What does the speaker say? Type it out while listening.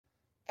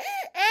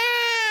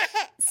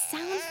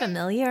Sound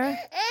familiar?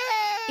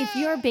 If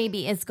your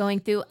baby is going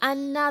through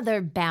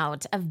another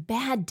bout of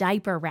bad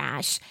diaper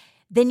rash,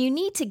 then you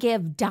need to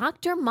give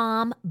Dr.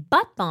 Mom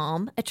Butt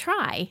Balm a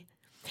try.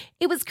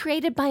 It was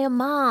created by a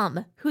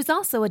mom who's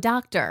also a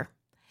doctor.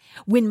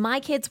 When my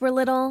kids were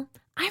little,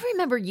 I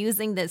remember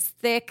using this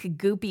thick,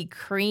 goopy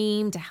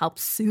cream to help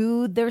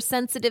soothe their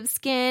sensitive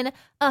skin.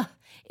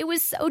 It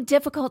was so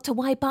difficult to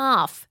wipe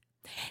off.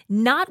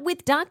 Not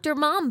with Dr.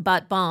 Mom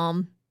Butt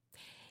Balm.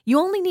 You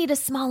only need a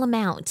small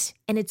amount,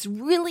 and it's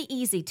really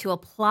easy to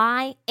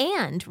apply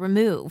and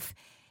remove.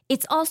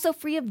 It's also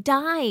free of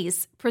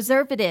dyes,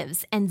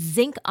 preservatives, and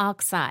zinc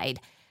oxide,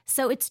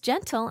 so it's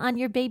gentle on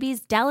your baby's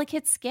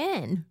delicate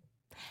skin.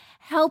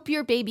 Help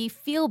your baby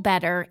feel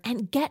better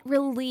and get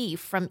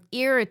relief from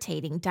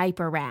irritating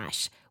diaper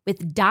rash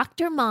with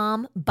Dr.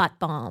 Mom Butt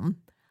Balm.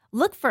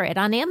 Look for it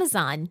on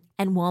Amazon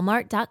and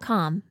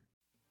Walmart.com.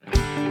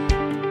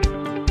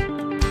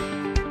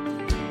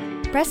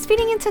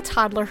 Breastfeeding into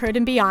toddlerhood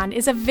and beyond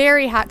is a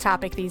very hot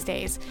topic these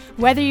days.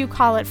 Whether you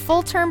call it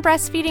full-term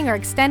breastfeeding or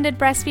extended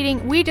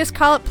breastfeeding, we just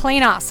call it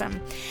plain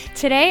awesome.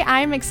 Today,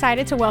 I'm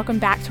excited to welcome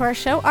back to our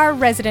show our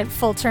resident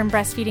full-term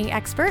breastfeeding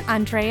expert,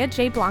 Andrea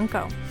J.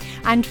 Blanco.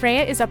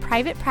 Andrea is a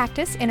private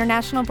practice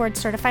international board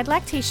certified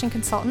lactation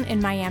consultant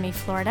in Miami,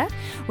 Florida,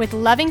 with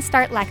Loving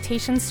Start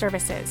Lactation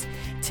Services.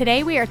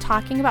 Today, we are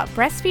talking about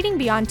breastfeeding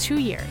beyond 2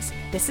 years.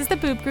 This is the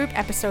Boob Group,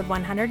 episode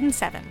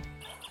 107.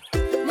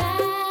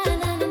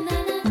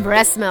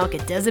 Breast milk,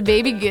 it does a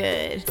baby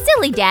good.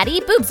 Silly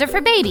daddy, boobs are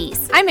for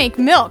babies. I make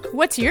milk.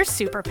 What's your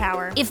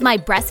superpower? If my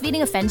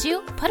breastfeeding offends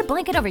you, put a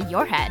blanket over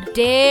your head.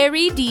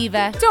 Dairy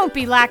diva. Don't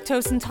be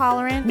lactose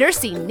intolerant.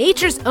 Nursing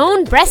nature's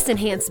own breast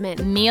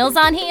enhancement. Meals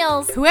on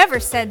heels. Whoever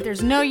said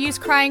there's no use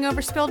crying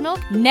over spilled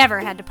milk never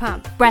had to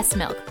pump. Breast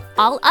milk.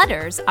 All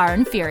udders are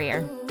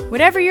inferior.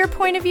 Whatever your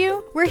point of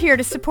view, we're here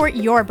to support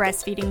your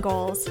breastfeeding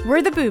goals.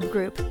 We're the Boob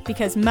Group,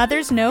 because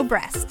mothers know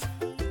breast.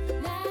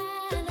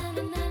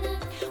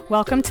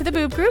 Welcome to the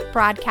Boob Group,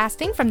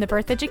 broadcasting from the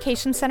Birth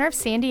Education Center of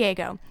San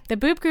Diego. The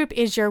Boob Group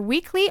is your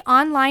weekly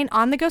online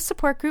on-the-go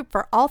support group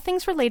for all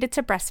things related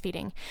to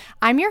breastfeeding.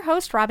 I'm your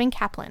host, Robin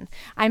Kaplan.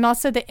 I'm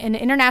also an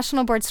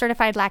international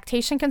board-certified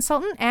lactation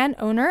consultant and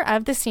owner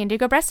of the San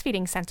Diego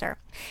Breastfeeding Center.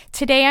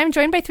 Today, I'm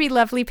joined by three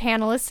lovely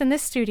panelists in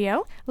this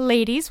studio.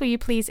 Ladies, will you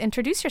please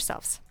introduce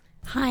yourselves?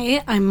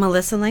 Hi, I'm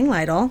Melissa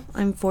Lang-Lytle.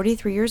 I'm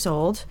 43 years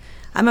old.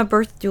 I'm a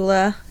birth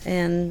doula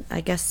and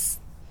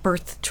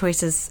birth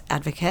choices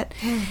advocate.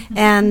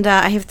 And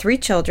I have three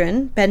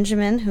children,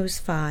 Benjamin, who's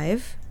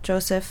 5,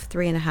 Joseph,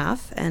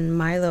 3.5,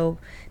 and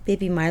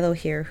baby Milo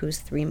here, who's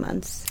 3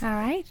 months. All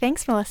right.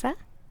 Thanks, Melissa.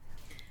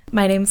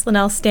 My name's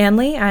Linnell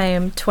Stanley. I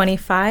am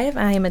 25.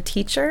 I am a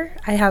teacher.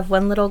 I have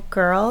one little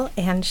girl,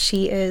 and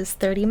she is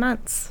 30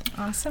 months.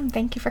 Awesome.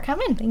 Thank you for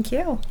coming. Thank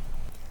you.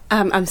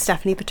 I'm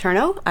Stephanie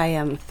Paterno. I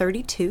am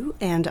 32,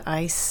 and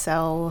I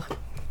sell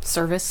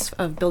service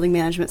of building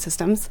management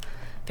systems.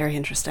 Very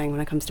interesting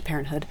when it comes to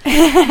parenthood.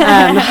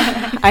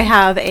 I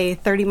have a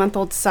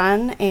 30-month-old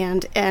son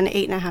and an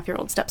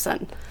 8.5-year-old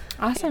stepson.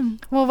 Awesome.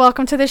 Well,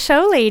 welcome to the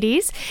show,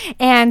 ladies.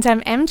 And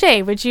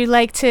MJ, would you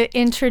like to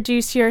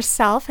introduce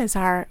yourself as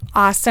our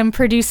awesome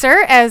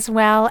producer as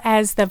well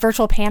as the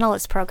virtual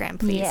panelist program,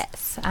 please?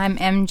 Yes, I'm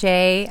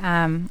MJ.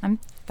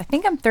 I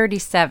think I'm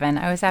 37.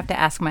 I always have to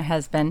ask my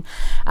husband.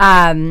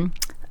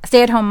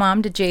 Stay-at-home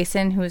mom to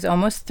Jason, who's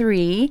almost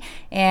 3,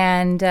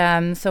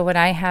 and so when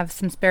I have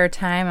some spare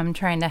time, I'm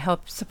trying to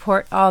help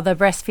support all the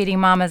breastfeeding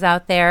mamas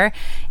out there,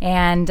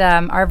 and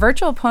our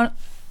virtual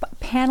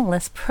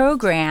panelist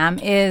program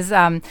is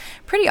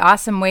pretty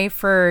awesome way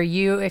for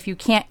you, if you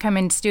can't come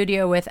in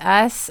studio with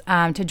us,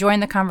 to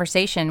join the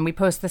conversation. We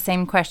post the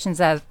same questions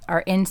as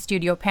our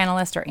in-studio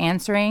panelists are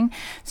answering,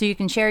 so you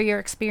can share your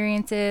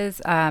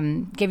experiences,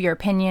 give your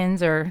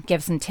opinions, or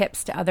give some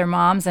tips to other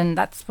moms. And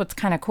that's what's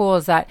kind of cool,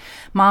 is that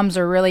moms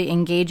are really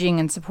engaging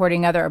and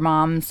supporting other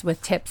moms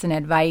with tips and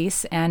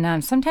advice,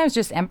 and sometimes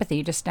just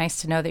empathy. Just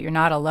nice to know that you're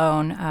not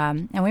alone.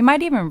 And we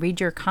might even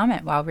read your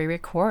comment while we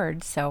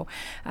record. So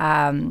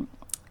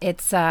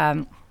it's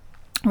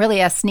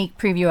really a sneak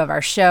preview of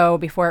our show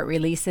before it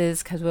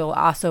releases, because we'll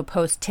also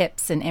post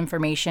tips and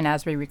information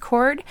as we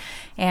record.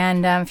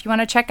 And if you want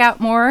to check out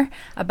more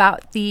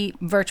about the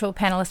virtual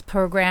panelist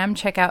program,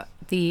 check out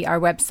our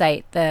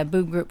website,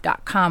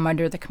 theboobgroup.com,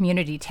 under the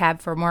community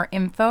tab for more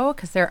info,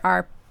 because there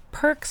are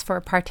perks for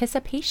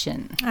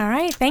participation. All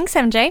right. Thanks,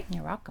 MJ.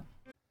 You're welcome.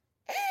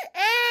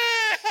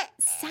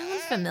 Sound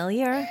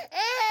familiar?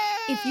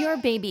 If your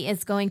baby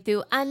is going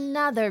through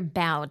another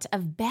bout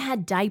of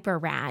bad diaper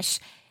rash,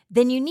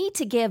 then you need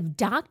to give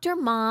Dr.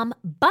 Mom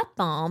Butt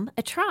Balm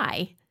a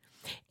try.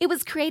 It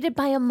was created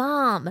by a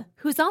mom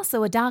who's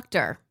also a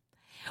doctor.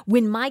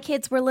 When my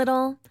kids were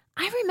little,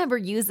 I remember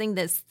using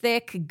this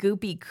thick,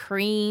 goopy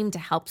cream to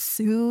help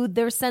soothe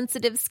their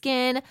sensitive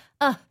skin.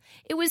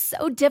 It was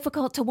so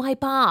difficult to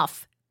wipe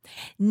off.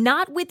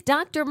 Not with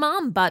Dr.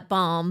 Mom Butt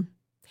Balm.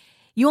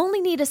 You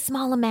only need a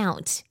small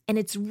amount, and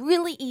it's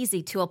really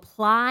easy to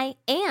apply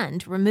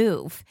and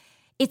remove.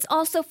 It's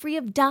also free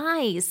of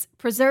dyes,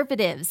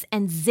 preservatives,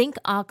 and zinc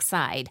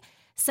oxide,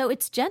 so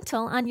it's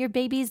gentle on your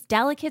baby's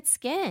delicate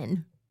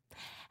skin.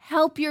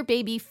 Help your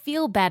baby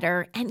feel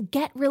better and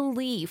get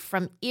relief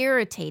from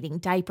irritating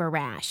diaper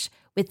rash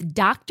with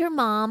Dr.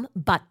 Mom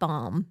Butt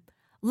Balm.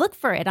 Look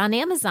for it on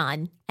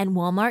Amazon and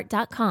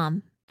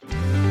Walmart.com.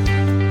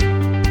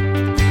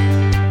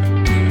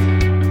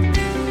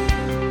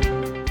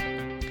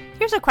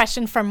 Here's a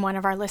question from one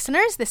of our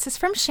listeners. This is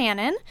from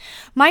Shannon.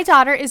 My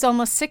daughter is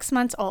almost 6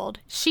 months old.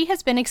 She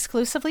has been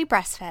exclusively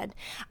breastfed.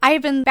 I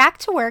have been back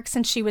to work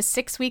since she was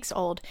 6 weeks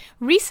old.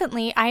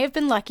 Recently, I have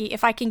been lucky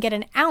if I can get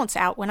an ounce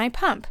out when I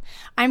pump.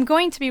 I'm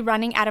going to be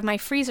running out of my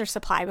freezer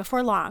supply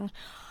before long.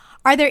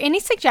 Are there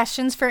any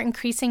suggestions for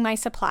increasing my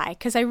supply?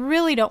 Because I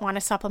really don't want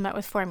to supplement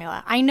with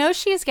formula. I know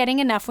she is getting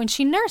enough when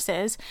she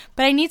nurses,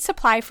 but I need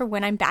supply for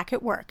when I'm back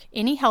at work.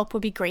 Any help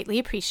would be greatly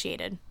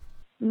appreciated.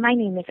 My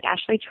name is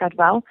Ashley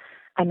Treadwell.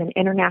 I'm an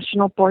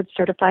international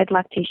board-certified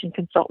lactation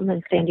consultant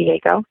in San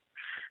Diego.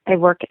 I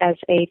work as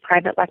a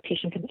private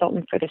lactation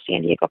consultant for the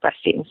San Diego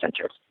Breastfeeding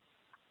Center.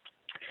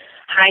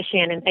 Hi,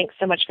 Shannon. Thanks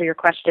so much for your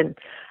question.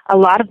 A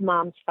lot of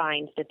moms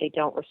find that they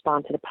don't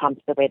respond to the pump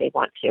the way they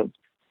want to.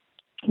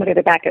 Whether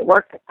they're back at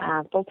work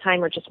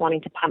full-time or just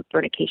wanting to pump for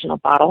an occasional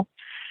bottle.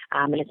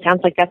 And it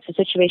sounds like that's the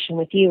situation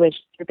with you, is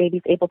your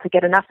baby's able to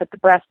get enough at the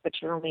breast, but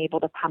you're only able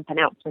to pump an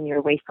ounce when you're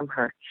away from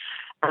her.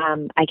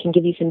 I can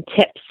give you some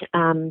tips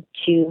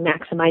to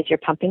maximize your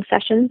pumping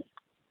sessions.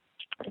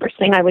 First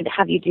thing I would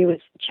have you do is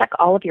check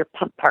all of your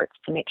pump parts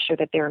to make sure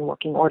that they're in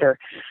working order.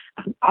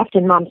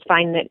 Often moms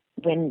find that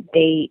when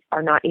they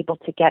are not able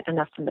to get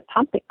enough from the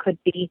pump, it could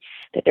be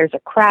that there's a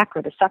crack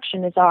or the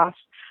suction is off.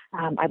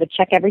 I would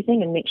check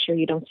everything and make sure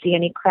you don't see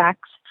any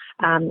cracks.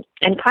 And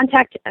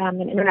contact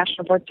an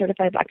international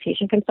board-certified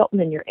lactation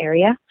consultant in your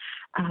area.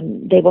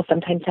 They will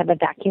sometimes have a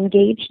vacuum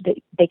gauge that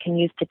they can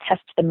use to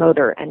test the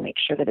motor and make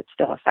sure that it's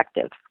still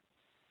effective.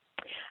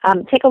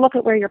 Take a look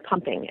at where you're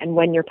pumping and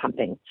when you're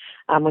pumping.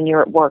 When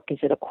you're at work, is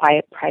it a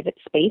quiet, private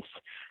space?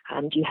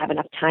 Do you have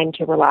enough time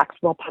to relax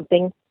while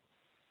pumping?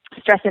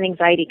 Stress and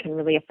anxiety can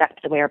really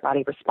affect the way our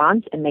body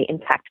responds and may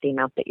impact the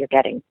amount that you're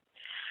getting.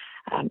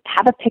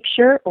 Have a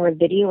picture or a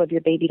video of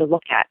your baby to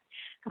look at.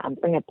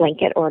 Bring a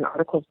blanket or an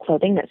article of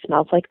clothing that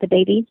smells like the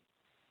baby.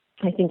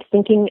 I think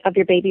thinking of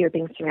your baby or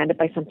being surrounded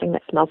by something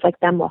that smells like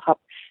them will help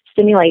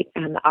stimulate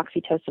the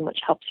oxytocin, which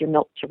helps your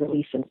milk to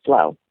release and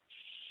flow.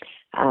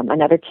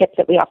 Another tip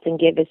that we often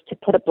give is to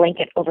put a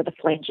blanket over the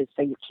flanges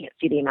so you can't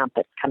see the amount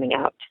that's coming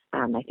out.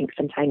 I think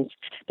sometimes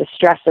the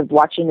stress of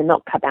watching the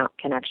milk come out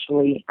can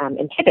actually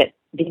inhibit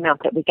the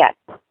amount that we get.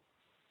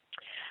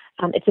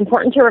 It's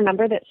important to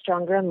remember that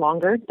stronger and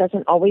longer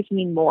doesn't always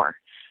mean more.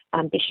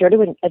 Be sure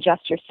to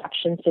adjust your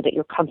suction so that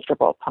you're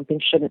comfortable.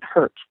 Pumping shouldn't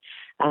hurt.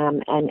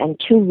 And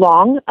too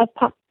long of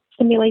pump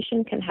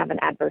stimulation can have an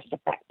adverse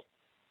effect.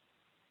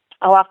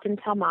 I'll often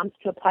tell moms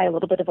to apply a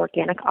little bit of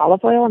organic olive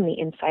oil on the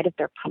inside of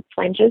their pump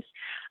flanges.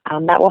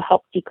 That will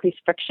help decrease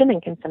friction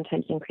and can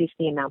sometimes increase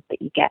the amount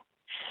that you get.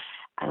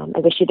 I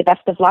wish you the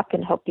best of luck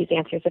and hope these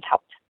answers have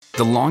helped.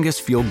 The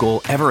longest field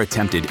goal ever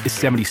attempted is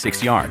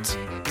 76 yards.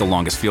 The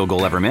longest field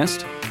goal ever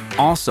missed?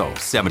 Also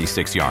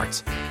 76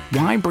 yards.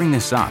 Why bring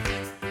this up?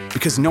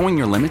 Because knowing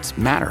your limits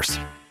matters,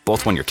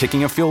 both when you're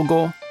kicking a field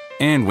goal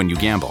and when you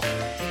gamble.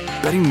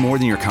 Betting more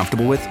than you're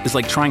comfortable with is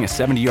like trying a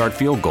 70-yard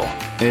field goal.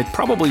 It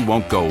probably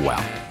won't go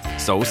well.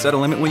 So set a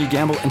limit when you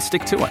gamble and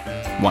stick to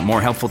it. Want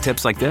more helpful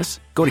tips like this?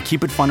 Go to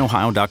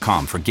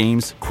keepitfunohio.com for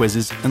games,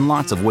 quizzes, and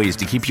lots of ways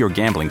to keep your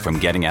gambling from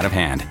getting out of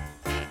hand.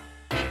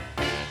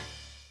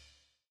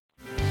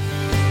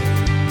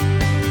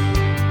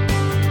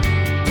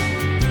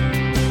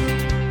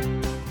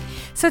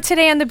 So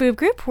today on the Boob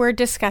Group, we're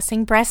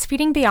discussing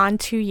breastfeeding beyond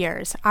 2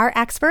 years. Our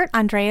expert,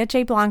 Andrea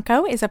J.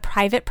 Blanco, is a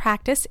private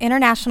practice,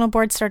 international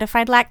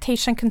board-certified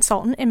lactation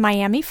consultant in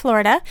Miami,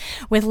 Florida,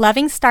 with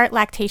Loving Start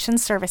Lactation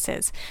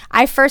Services.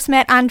 I first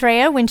met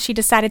Andrea when she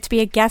decided to be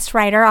a guest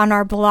writer on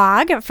our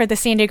blog for the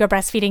San Diego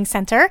Breastfeeding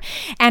Center,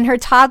 and her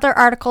toddler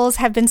articles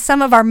have been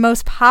some of our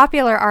most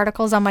popular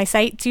articles on my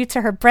site due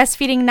to her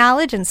breastfeeding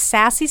knowledge and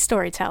sassy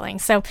storytelling.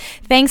 So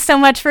thanks so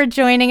much for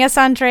joining us,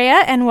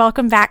 Andrea, and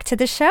welcome back to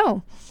the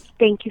show.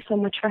 Thank you so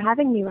much for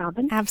having me,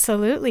 Robin.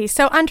 Absolutely.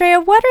 So, Andrea,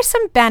 what are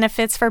some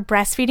benefits for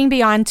breastfeeding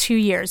beyond 2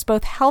 years,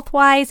 both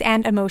health-wise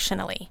and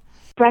emotionally?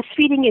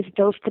 Breastfeeding is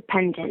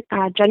dose-dependent.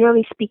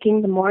 Generally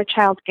speaking, the more a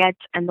child gets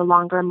and the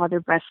longer a mother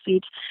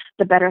breastfeeds,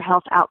 the better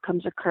health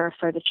outcomes occur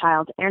for the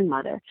child and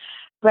mother.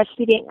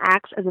 Breastfeeding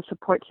acts as a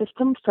support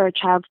system for a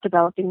child's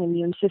developing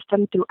immune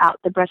system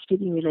throughout the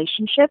breastfeeding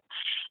relationship.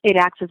 It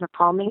acts as a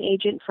calming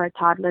agent for a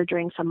toddler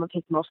during some of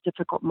his most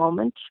difficult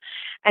moments.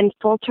 And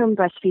full-term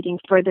breastfeeding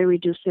further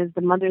reduces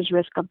the mother's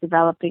risk of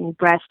developing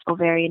breast,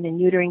 ovarian, and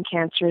uterine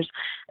cancers,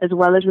 as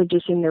well as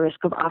reducing the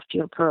risk of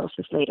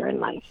osteoporosis later in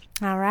life.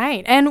 All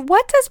right. And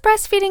what does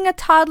breastfeeding a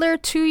toddler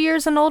 2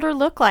 years and older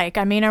look like?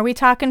 I mean, are we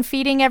talking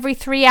feeding every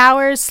 3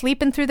 hours,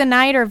 sleeping through the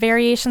night, or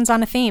variations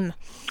on a theme?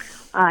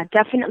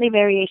 Definitely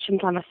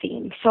variations on a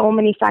theme. So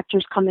many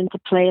factors come into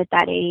play at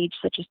that age,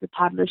 such as the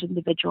toddler's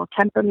individual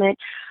temperament,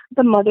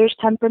 the mother's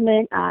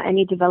temperament,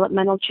 any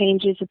developmental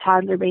changes a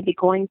toddler may be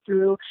going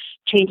through,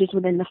 changes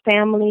within the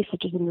family,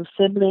 such as a new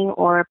sibling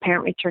or a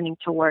parent returning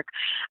to work.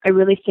 I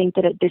really think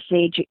that at this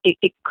age,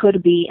 it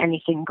could be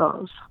anything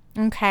goes.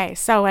 Okay,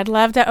 so I'd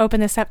love to open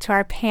this up to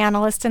our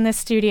panelists in the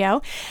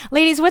studio.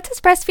 Ladies, what does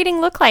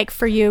breastfeeding look like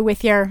for you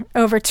with your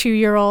over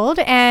 2-year-old?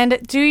 And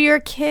do your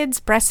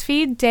kids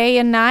breastfeed day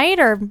and night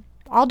or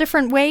all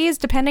different ways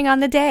depending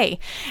on the day?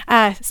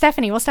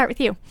 Stephanie, we'll start with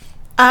you.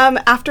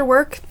 After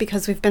work,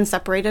 because we've been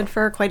separated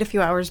for quite a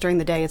few hours during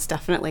the day, it's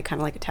definitely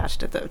kind of like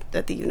attached at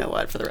the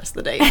you-know-what for the rest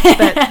of the day.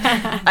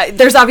 But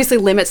there's obviously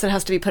limits that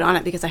has to be put on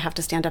it because I have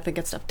to stand up and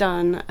get stuff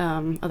done.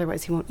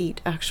 Otherwise, he won't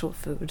eat actual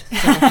food.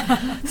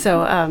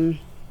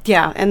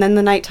 Yeah. And then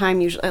the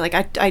nighttime, usually,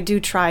 like I do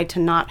try to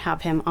not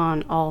have him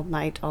on all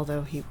night,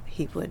 although he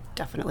would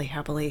definitely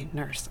happily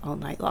nurse all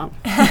night long.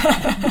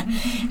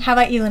 How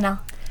about you, Linnell?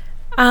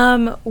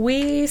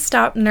 We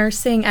stopped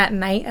nursing at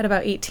night at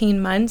about 18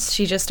 months.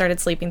 She just started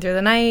sleeping through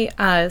the night,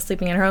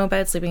 sleeping in her own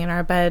bed, sleeping in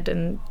our bed,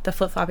 and the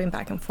flip-flopping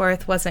back and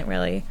forth wasn't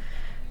really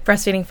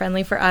breastfeeding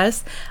friendly for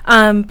us.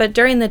 But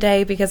during the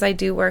day, because I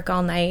do work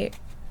all night,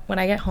 when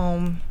I get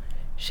home,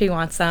 she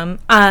wants some.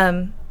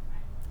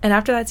 And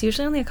after that, it's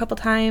usually only a couple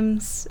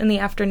times in the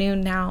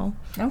afternoon now.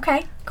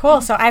 Okay, cool.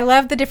 So I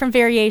love the different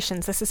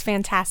variations. This is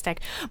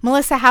fantastic.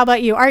 Melissa, how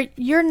about you?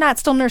 You're not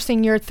still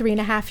nursing your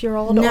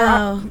 3.5-year-old?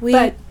 No,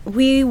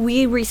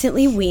 we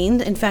recently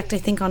weaned. In fact, I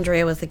think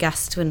Andrea was the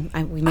guest when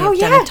we may have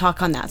done a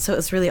talk on that. So it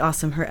was really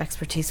awesome. Her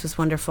expertise was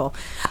wonderful.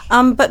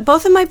 But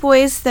both of my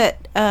boys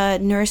that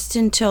nursed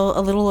until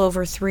a little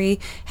over 3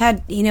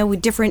 had,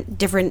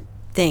 different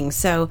things.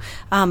 So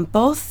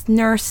both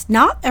nursed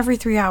not every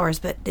 3 hours,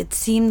 but it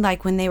seemed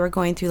like when they were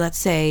going through, let's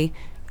say,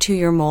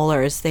 2-year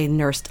molars, they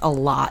nursed a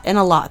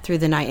lot through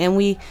the night. And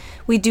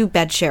we do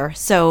bed share.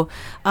 So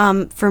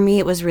for me,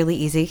 it was really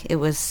easy. It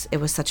was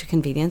such a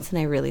convenience, and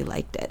I really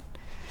liked it.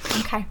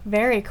 Okay,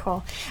 very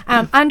cool.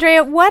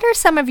 Andrea, what are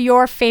some of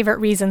your favorite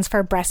reasons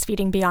for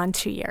breastfeeding beyond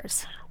 2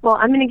 years? Well,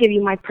 I'm going to give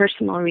you my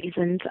personal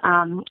reasons.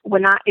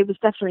 It was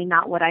definitely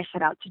not what I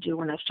set out to do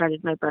when I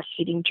started my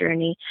breastfeeding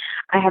journey.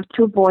 I have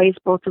 2 boys,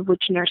 both of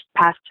which nursed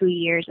past 2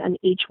 years, and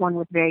each one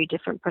with very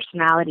different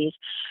personalities,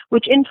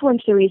 which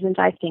influenced the reasons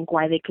I think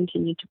why they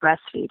continue to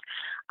breastfeed.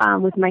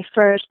 With my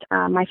first,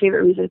 my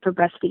favorite reason for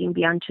breastfeeding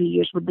beyond 2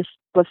 years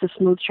was the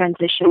smooth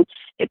transition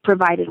it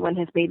provided when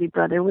his baby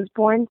brother was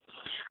born.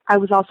 I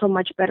was also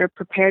much better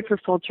prepared for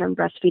full-term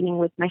breastfeeding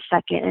with my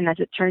second, and as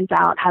it turns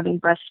out, having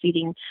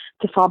breastfeeding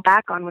to fall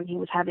back on when he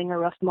was having a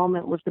rough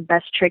moment was the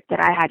best trick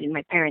that I had in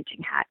my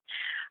parenting hat.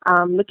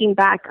 Looking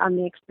back on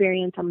the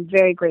experience, I'm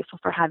very grateful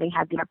for having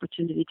had the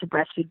opportunity to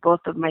breastfeed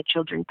both of my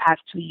children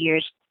past 2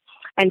 years,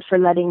 and for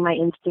letting my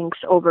instincts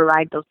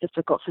override those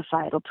difficult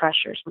societal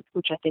pressures,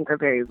 which I think are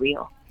very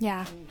real.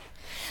 Yeah.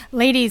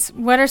 Ladies,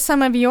 what are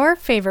some of your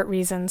favorite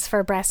reasons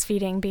for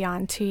breastfeeding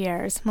beyond 2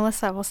 years?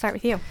 Melissa, we'll start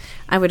with you.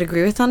 I would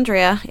agree with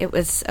Andrea. It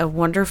was a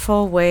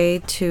wonderful way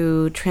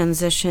to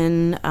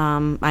transition.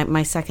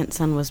 My second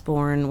son was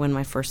born when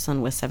my first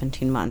son was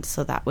 17 months,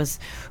 so that was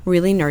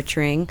really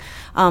nurturing.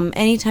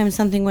 Anytime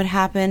something would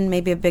happen,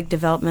 maybe a big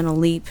developmental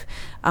leap,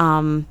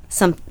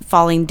 some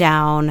falling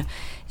down,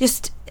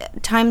 just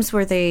times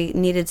where they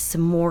needed some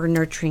more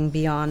nurturing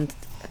beyond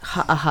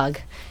a hug.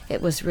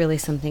 It was really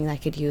something I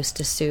could use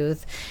to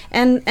soothe.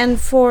 And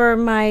for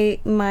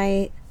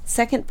my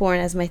second born,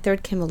 as my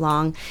third came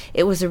along,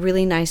 it was a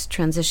really nice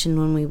transition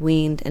when we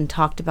weaned and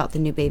talked about the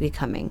new baby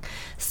coming.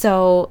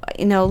 So,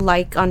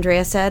 like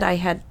Andrea said, I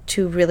had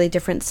 2 really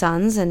different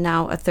sons and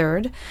now a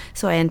third.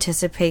 So I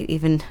anticipate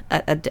even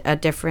a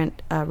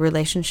different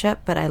relationship,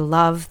 but I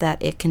love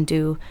that it can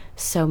do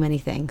so many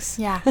things.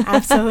 Yeah,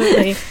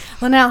 absolutely.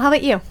 Linnell, how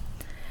about you?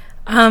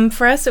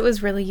 For us, it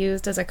was really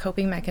used as a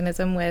coping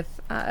mechanism with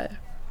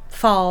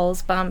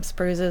falls, bumps,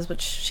 bruises,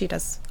 which she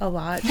does a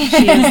lot.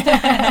 She's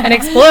an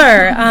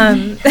explorer.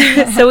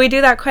 So we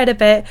do that quite a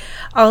bit.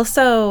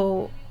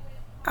 Also,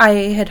 I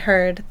had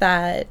heard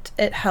that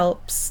it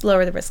helps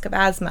lower the risk of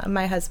asthma.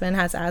 My husband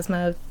has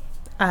asthma,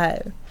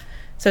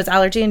 so it's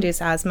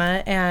allergy-induced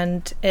asthma,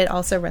 and it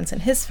also runs in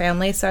his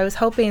family. So I was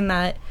hoping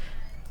that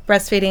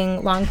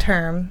breastfeeding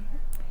long-term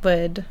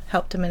would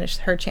help diminish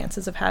her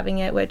chances of having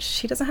it, which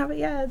she doesn't have it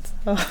yet.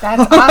 So.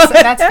 That's awesome.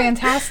 That's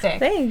fantastic.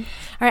 Thanks.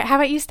 All right, how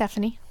about you,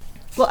 Stephanie?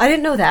 Well, I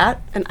didn't know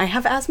that, and I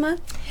have asthma,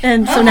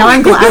 and so now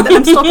I'm glad that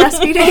I'm still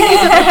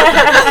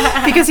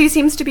breastfeeding because he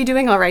seems to be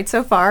doing all right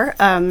so far.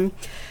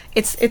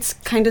 It's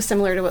kind of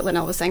similar to what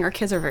Linnell was saying. Our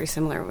kids are very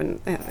similar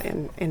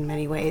in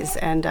many ways,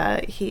 and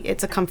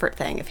it's a comfort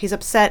thing. If he's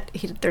upset,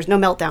 there's no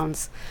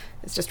meltdowns.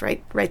 It's just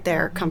right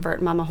there,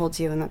 comfort. Mama holds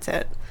you, and that's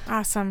it.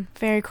 Awesome.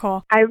 Very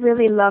cool. I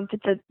really loved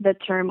the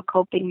term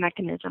coping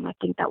mechanism. I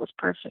think that was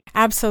perfect.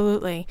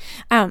 Absolutely.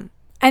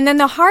 And then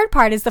the hard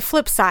part is the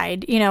flip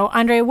side.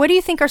 Andrea, what do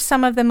you think are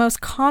some of the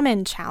most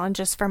common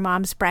challenges for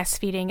moms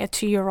breastfeeding a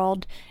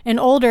 2-year-old and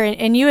older?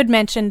 And you had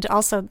mentioned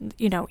also,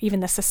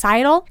 even the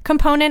societal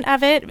component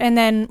of it. And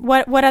then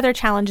what other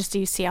challenges do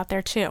you see out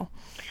there too?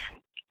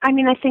 I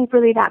mean, I think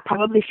really that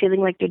probably feeling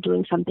like they're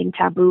doing something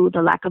taboo,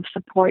 the lack of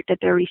support that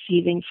they're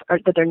receiving or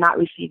that they're not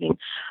receiving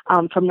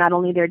from not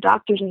only their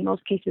doctors in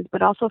most cases,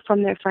 but also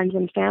from their friends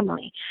and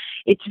family.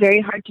 It's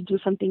very hard to do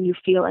something you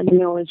feel and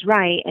know is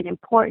right and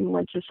important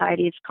when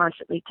society is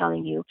constantly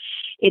telling you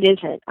it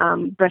isn't.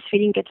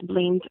 Breastfeeding gets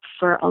blamed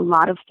for a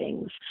lot of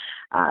things.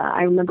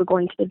 I remember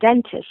going to the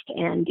dentist,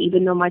 and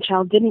even though my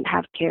child didn't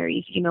have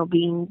caries,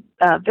 being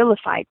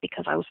vilified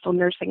because I was still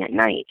nursing at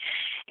night,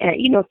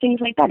 things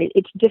like that.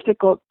 It's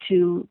difficult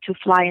to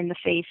fly in the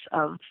face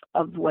of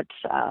what's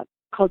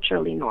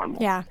culturally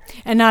normal. Yeah,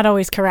 and not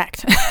always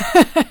correct,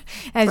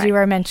 as right. you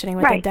were mentioning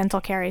with right. the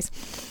dental caries.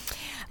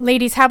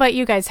 Ladies, how about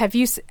you guys? Have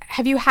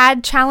you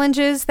had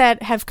challenges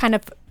that have kind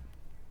of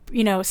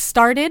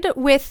started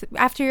with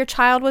after your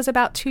child was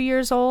about 2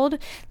 years old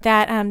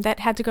that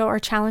had to go, or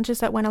challenges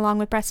that went along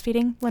with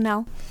breastfeeding?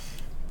 Linnell?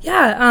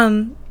 Yeah,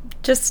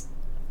 just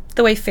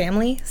the way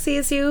family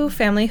sees you,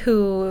 family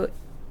who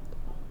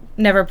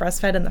never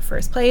breastfed in the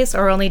first place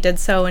or only did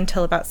so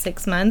until about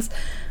 6 months.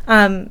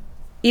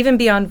 Even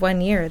beyond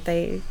 1 year,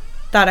 they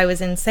thought I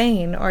was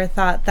insane or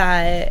thought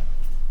that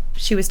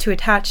she was too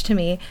attached to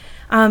me.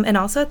 And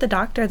also at the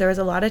doctor, there was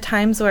a lot of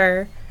times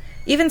where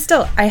even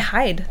still, I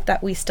hide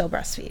that we still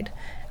breastfeed.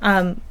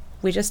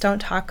 We just don't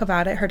talk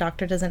about it. Her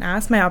doctor doesn't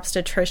ask. My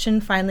obstetrician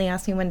finally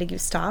asked me, when did you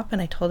stop?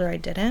 And I told her I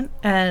didn't.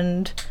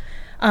 And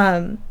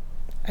I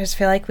just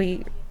feel like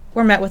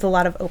we're met with a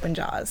lot of open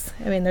jaws.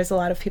 I mean, there's a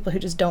lot of people who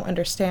just don't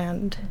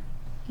understand,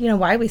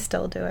 why we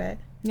still do it.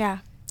 Yeah.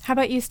 How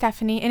about you,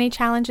 Stephanie? Any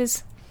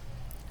challenges?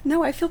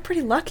 No, I feel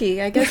pretty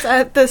lucky. I guess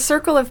the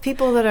circle of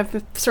people that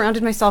I've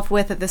surrounded myself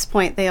with at this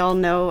point, they all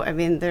know. I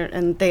mean,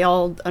 they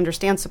all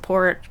understand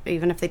support.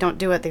 Even if they don't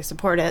do it, they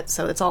support it.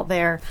 So it's all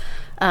there.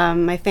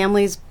 My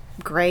family's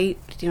great.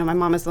 My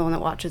mom is the one that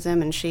watches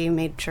him, and she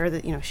made sure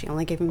that, she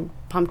only gave him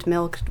pumped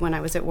milk when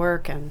I was at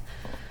work, and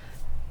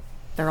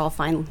they're all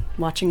fine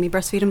watching me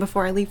breastfeed him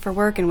before I leave for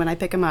work and when I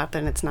pick him up,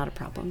 and it's not a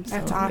problem.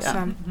 That's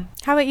awesome. Yeah.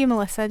 How about you,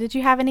 Melissa? Did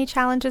you have any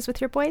challenges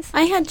with your boys?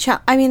 I had,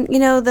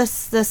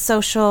 the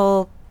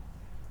social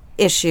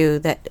issue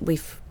that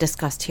we've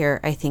discussed here,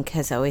 I think,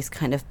 has always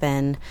kind of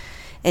been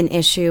an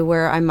issue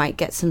where I might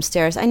get some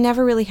stares. I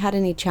never really had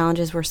any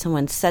challenges where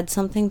someone said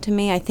something to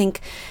me. I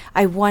think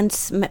my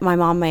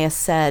mom may have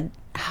said,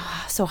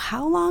 so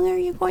how long are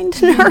you going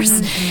to nurse?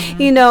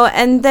 Mm-hmm.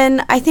 And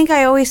then I think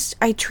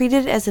I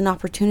treated it as an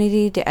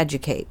opportunity to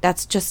educate.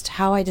 That's just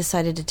how I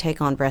decided to take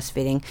on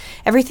breastfeeding.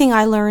 Everything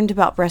I learned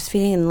about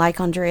breastfeeding, and like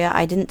Andrea,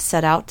 I didn't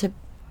set out to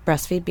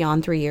breastfeed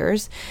beyond 3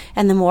 years,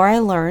 and the more I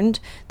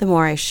learned, the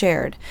more I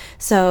shared.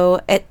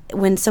 So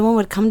when someone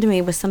would come to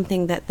me with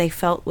something that they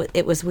felt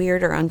it was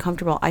weird or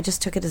uncomfortable, I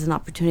just took it as an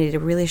opportunity to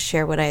really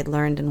share what I had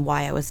learned and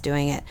why I was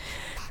doing it.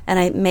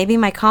 And maybe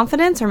my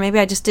confidence, or maybe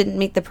I just didn't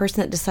meet the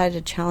person that decided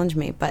to challenge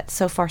me, but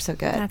so far so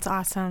good. That's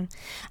awesome.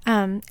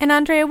 And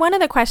Andrea, one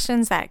of the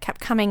questions that kept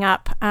coming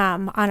up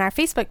on our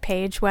Facebook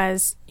page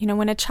was,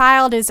 when a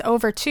child is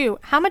over 2,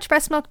 how much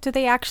breast milk do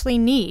they actually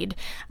need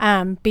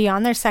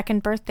beyond their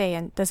second birthday?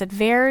 And does it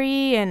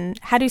vary? And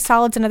how do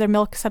solids and other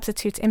milk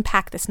substitutes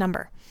impact this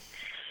number?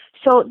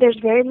 So there's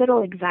very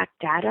little exact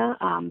data.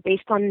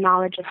 Based on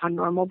knowledge of how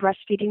normal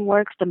breastfeeding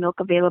works, the milk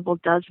available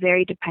does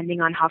vary depending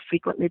on how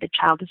frequently the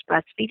child is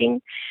breastfeeding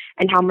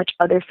and how much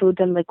other foods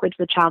and liquids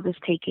the child is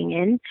taking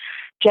in.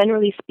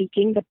 Generally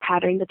speaking, the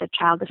pattern that the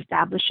child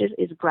establishes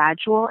is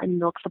gradual and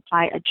milk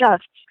supply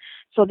adjusts.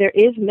 So there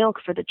is milk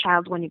for the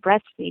child when you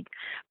breastfeed,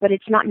 but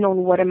it's not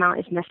known what amount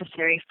is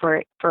necessary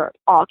for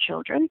all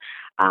children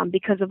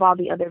because of all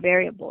the other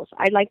variables.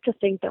 I like to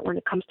think that when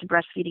it comes to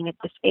breastfeeding at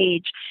this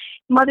age,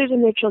 mothers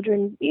and their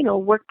children,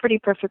 work pretty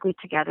perfectly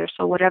together.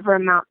 So whatever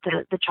amount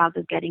the child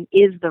is getting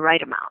is the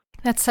right amount.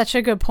 That's such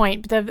a good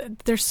point.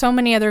 There's so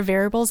many other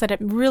variables that it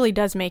really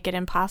does make it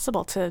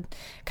impossible to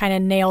kind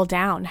of nail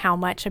down how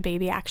much a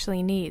baby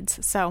actually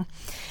needs. So,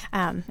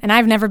 and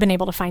I've never been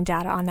able to find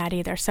data on that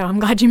either. So I'm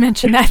glad you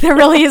mentioned that. There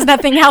really is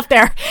nothing out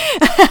there.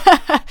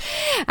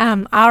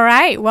 All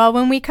right. Well,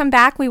 when we come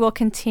back, we will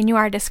continue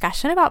our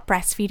discussion about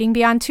breastfeeding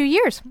beyond 2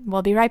 years.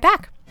 We'll be right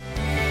back.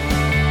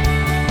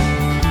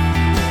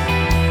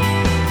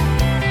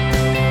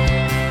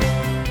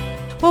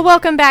 Well,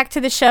 welcome back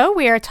to the show.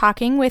 We are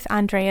talking with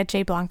Andrea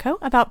J. Blanco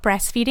about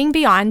breastfeeding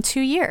beyond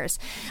 2 years.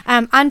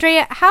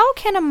 Andrea, how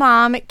can a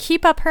mom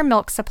keep up her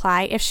milk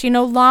supply if she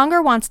no longer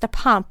wants to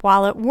pump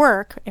while at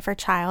work if her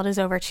child is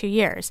over 2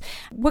 years?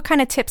 What kind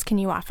of tips can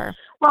you offer?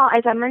 Well,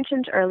 as I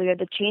mentioned earlier,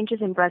 the changes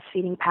in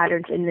breastfeeding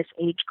patterns in this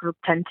age group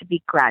tend to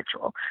be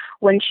gradual.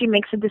 When she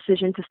makes a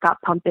decision to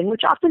stop pumping,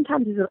 which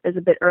oftentimes is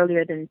a bit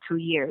earlier than 2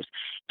 years,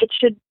 it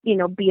should,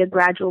 be a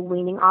gradual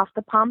weaning off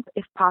the pump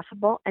if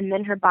possible, and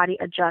then her body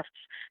adjusts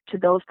to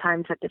those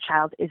times that the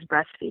child is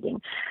breastfeeding.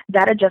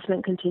 That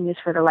adjustment continues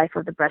for the life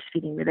of the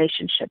breastfeeding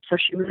relationship, so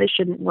she really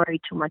shouldn't worry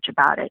too much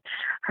about it.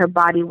 Her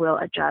body will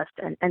adjust,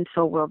 and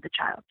so will the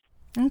child.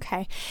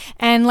 Okay.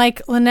 And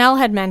like Linnell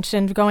had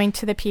mentioned, going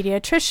to the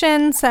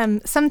pediatrician,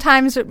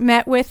 sometimes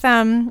met with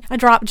a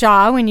drop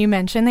jaw when you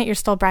mention that you're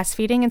still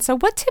breastfeeding. And so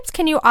what tips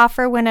can you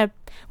offer when a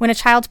when a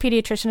child's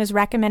pediatrician is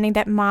recommending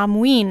that mom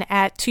wean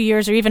at 2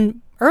 years or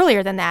even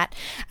earlier than that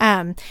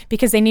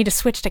because they need to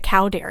switch to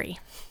cow dairy?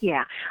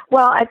 Yeah.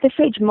 Well, at this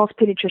age, most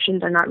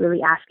pediatricians are not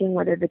really asking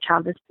whether the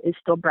child is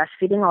still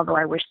breastfeeding, although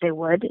I wish they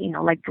would,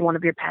 like one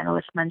of your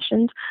panelists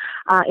mentioned.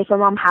 If a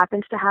mom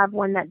happens to have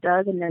one that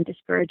does and then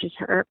discourages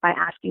her by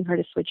asking her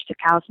to switch to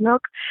cow's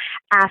milk,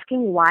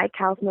 asking why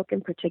cow's milk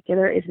in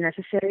particular is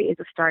necessary is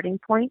a starting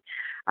point.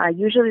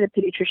 Usually the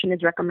pediatrician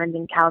is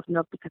recommending cow's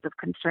milk because of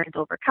concerns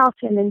over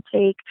calcium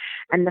intake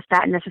and the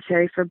fat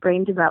necessary for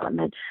brain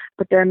development.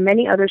 But there are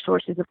many other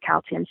sources of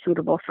calcium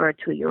suitable for a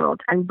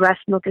 2-year-old. And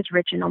breast milk is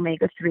rich in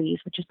omega-3s,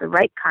 which is the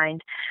right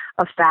kind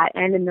of fat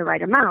and in the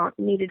right amount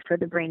needed for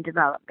the brain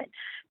development.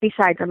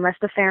 Besides, unless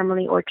the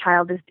family or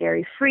child is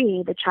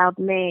dairy-free, the child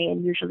may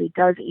and usually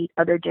does eat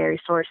other dairy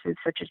sources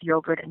such as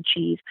yogurt and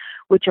cheese,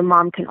 which a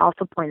mom can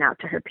also point out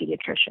to her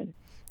pediatrician.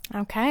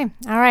 Okay.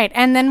 All right.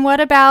 And then what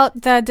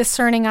about the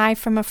discerning eye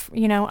from,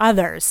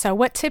 others? So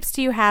what tips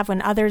do you have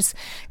when others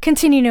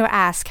continue to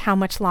ask how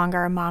much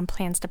longer a mom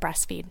plans to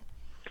breastfeed?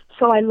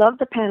 So I love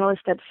the panelist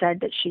that said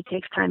that she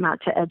takes time out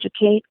to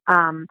educate,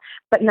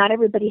 but not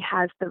everybody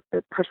has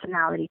the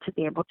personality to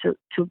be able to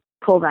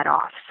pull that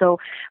off. So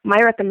my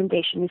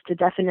recommendation is to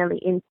definitely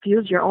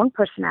infuse your own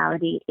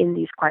personality in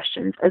these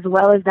questions, as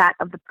well as that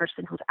of the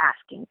person who's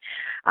asking,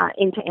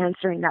 into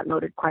answering that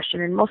loaded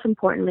question. And most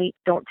importantly,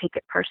 don't take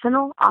it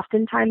personal.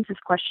 Oftentimes this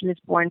question is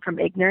born from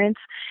ignorance,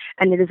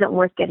 and it isn't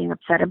worth getting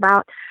upset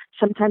about.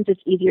 Sometimes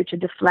it's easier to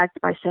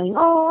deflect by saying,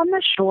 "Oh, I'm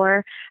not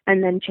sure,"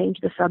 and then change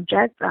the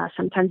subject.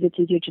 Sometimes it's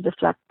easier to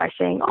deflect by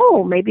saying,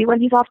 "Oh, maybe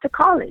when he's off to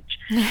college."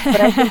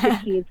 But I think the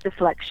key is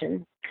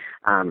deflection.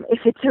 If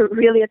it's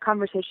really a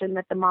conversation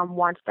that the mom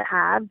wants to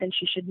have, then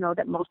she should know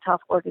that most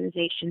health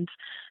organizations,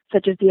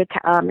 such as the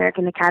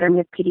American Academy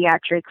of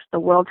Pediatrics, the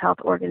World Health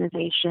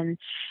Organization,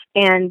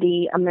 and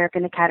the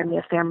American Academy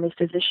of Family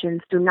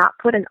Physicians, do not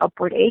put an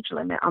upward age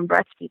limit on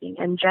breastfeeding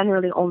and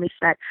generally only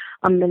set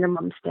a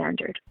minimum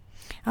standard.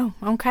 Oh,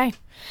 okay.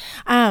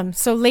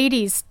 So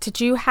ladies,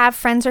 did you have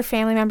friends or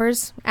family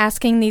members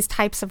asking these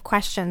types of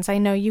questions? I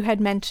know you had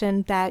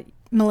mentioned that,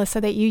 Melissa,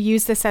 that you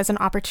use this as an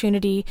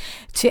opportunity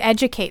to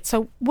educate.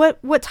 So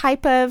what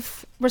type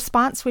of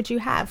response would you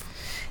have?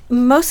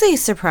 Mostly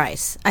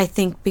surprise, I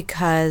think,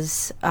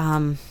 because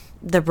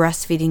the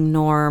breastfeeding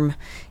norm,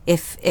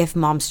 if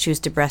moms choose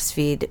to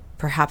breastfeed,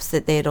 perhaps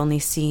that they had only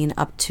seen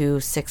up to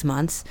 6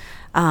 months.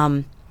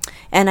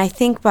 And I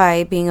think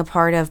by being a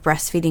part of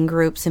breastfeeding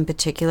groups in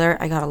particular,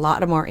 I got a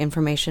lot more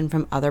information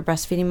from other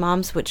breastfeeding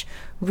moms, which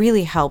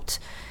really helped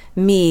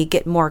me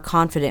get more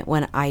confident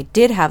when I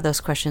did have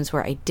those questions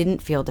where I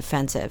didn't feel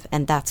defensive.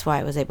 And that's why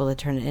I was able to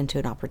turn it into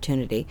an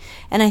opportunity.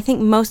 And I think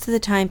most of the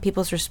time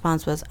people's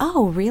response was,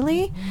 "Oh,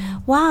 really?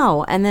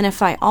 Wow." And then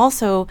if I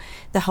also,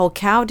 the whole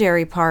cow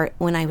dairy part,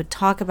 when I would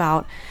talk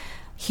about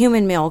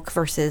human milk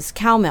versus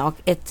cow milk,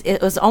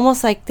 it was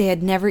almost like they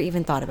had never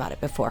even thought about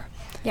it before.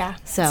 Yeah.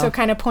 So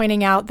kind of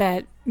pointing out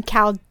that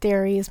cow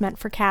dairy is meant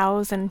for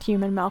cows and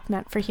human milk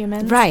meant for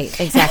humans. Right,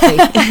 exactly.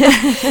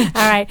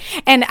 All right.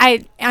 And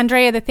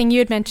Andrea, the thing you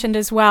had mentioned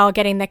as well,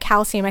 getting the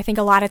calcium, I think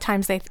a lot of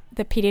times the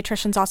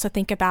pediatricians also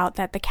think about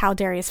that the cow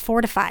dairy is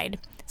fortified.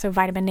 So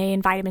vitamin A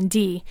and vitamin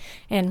D,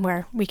 and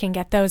where we can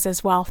get those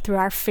as well through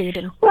our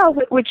food. Well,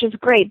 which is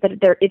great, but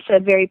it's a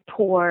very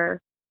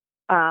poor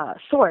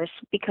source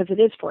because it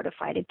is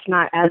fortified. It's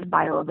not as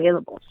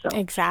bioavailable. So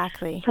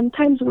exactly.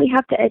 Sometimes we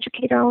have to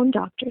educate our own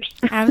doctors.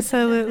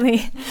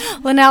 Absolutely.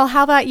 Linnell,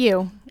 how about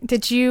you?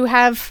 Did you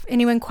have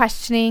anyone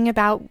questioning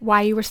about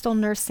why you were still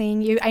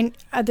nursing?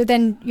 Other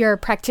than your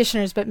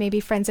practitioners, but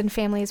maybe friends and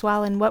family as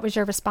well. And what was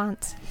your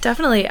response?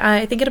 Definitely.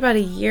 I think in about a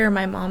year,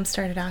 my mom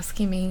started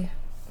asking me,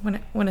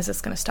 when is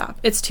this going to stop?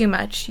 It's too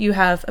much. You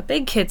have a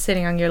big kid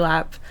sitting on your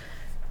lap,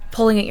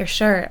 pulling at your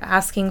shirt,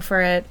 asking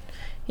for it.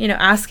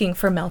 Asking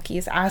for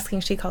milkies,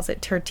 she calls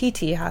it her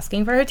TT,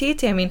 asking for her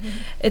TT. I mean,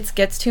 it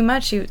gets too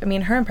much.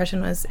 Her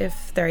impression was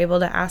if they're able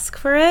to ask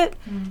for it,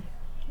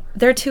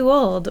 they're too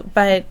old.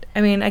 But,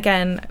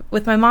 again,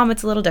 with my mom,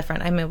 it's a little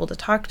different. I'm able to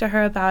talk to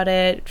her about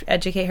it,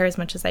 educate her as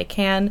much as I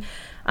can.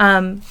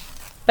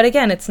 But,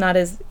 again, it's not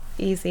as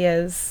easy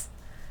as,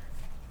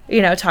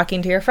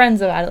 talking to your friends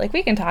about it. Like,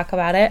 we can talk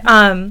about it.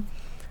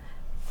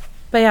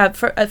 But yeah,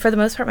 for the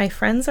most part, my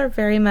friends are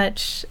very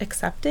much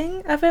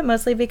accepting of it,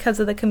 mostly because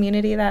of the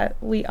community that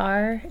we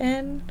are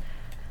in.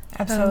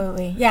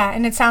 Absolutely. Yeah,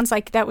 and it sounds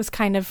like that was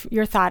kind of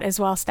your thought as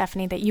well,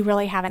 Stephanie, that you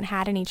really haven't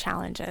had any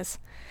challenges.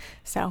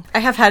 So I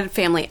have had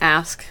family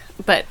ask,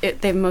 but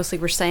they mostly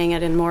were saying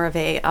it in more of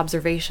a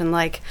observation,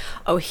 like,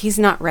 "Oh, he's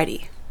not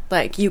ready."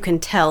 Like, you can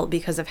tell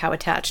because of how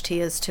attached he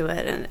is to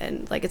it,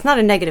 and like, it's not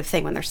a negative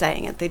thing when they're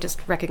saying it. They just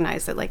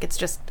recognize that, like, it's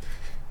just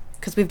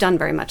because we've done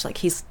very much like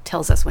he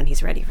tells us when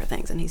he's ready for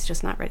things, and he's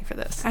just not ready for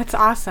this. That's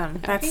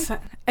awesome.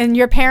 And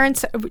your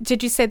parents,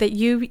 did you say that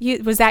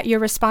you was that your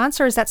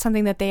response, or is that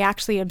something that they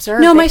actually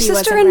observed? No, my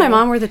sister and my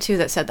mom were the two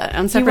that said that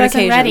on separate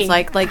occasions. Ready.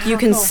 Like you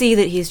can see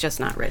that he's just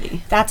not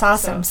ready. That's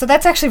awesome. So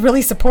that's actually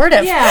really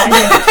supportive. Yeah,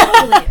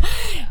 totally.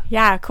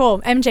 Yeah,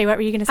 cool. MJ, what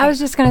were you going to say? I was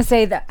just going to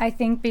say that I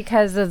think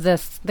because of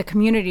the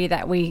community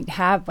that we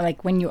have,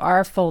 like when you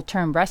are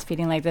full-term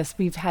breastfeeding like this,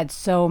 we've had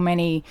so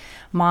many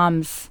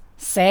moms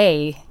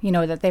say,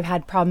 that they've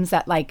had problems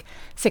at like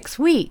 6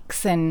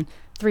 weeks and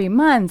 3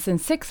 months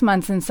and 6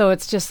 months. And so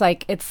it's just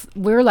like,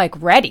 we're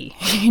like ready,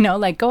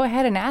 like go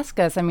ahead and ask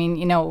us. I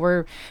mean,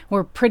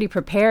 we're pretty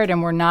prepared,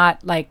 and we're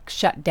not like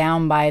shut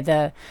down by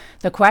the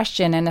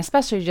question. And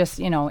especially just,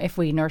 if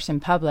we nurse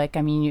in public,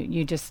 I mean,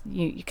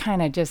 you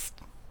kind of just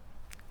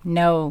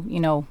know,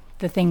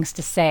 the things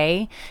to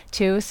say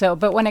too. So,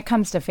 but when it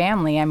comes to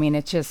family, I mean,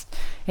 it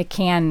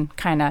can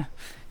kind of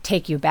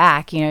take you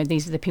back.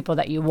 These are the people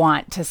that you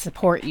want to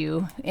support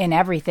you in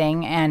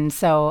everything. And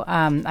so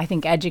I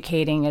think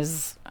educating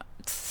is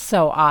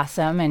so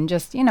awesome. And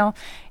just,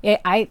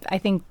 I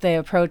think the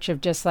approach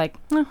of just like,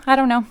 I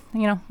don't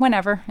know,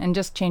 whenever, and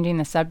just changing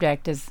the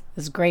subject is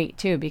great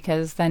too,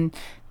 because then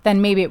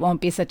maybe it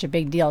won't be such a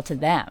big deal to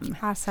them.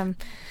 Awesome.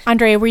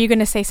 Andrea, were you going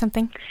to say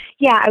something?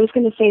 Yeah, I was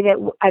going to say that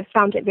I've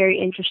found it very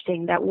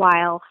interesting that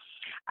while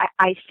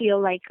I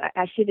feel like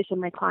I see this in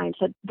my clients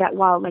that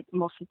while like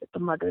most of the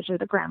mothers or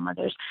the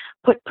grandmothers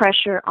put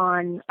pressure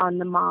on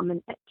the mom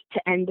and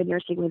to end the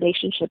nursing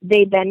relationship,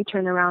 they then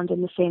turn around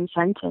in the same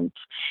sentence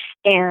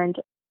and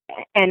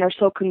are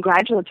so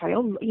congratulatory.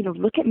 Oh,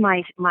 look at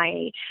my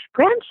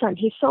grandson.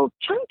 He's so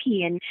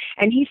chunky and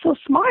he's so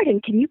smart.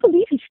 And can you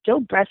believe he's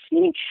still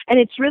breastfeeding? And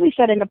it's really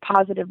said in a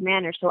positive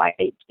manner. So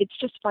it's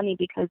just funny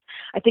because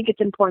I think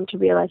it's important to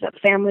realize that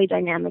family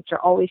dynamics are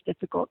always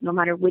difficult, no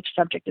matter which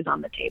subject is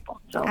on the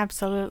table. So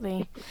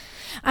absolutely.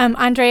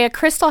 Andrea,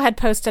 Crystal had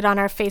posted on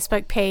our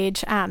Facebook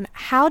page,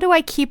 how do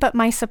I keep up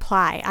my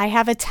supply? I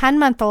have a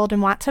 10-month-old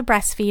and want to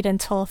breastfeed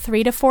until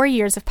 3 to 4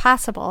 years if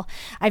possible.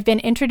 I've been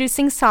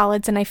introducing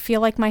solids and I feel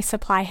like my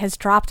supply has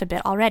dropped a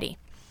bit already.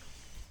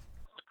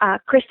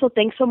 Crystal,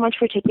 thanks so much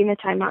for taking the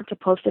time out to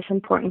post this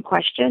important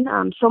question.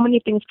 So many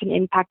things can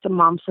impact a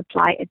mom's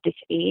supply at this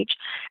age,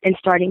 and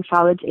starting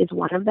solids is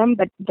one of them,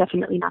 but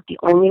definitely not the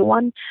only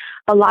one.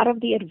 A lot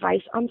of the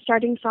advice on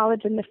starting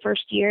solids in the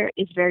first year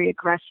is very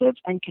aggressive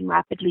and can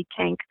rapidly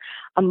tank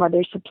a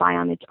mother's supply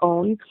on its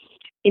own.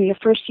 In the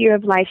first year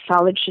of life,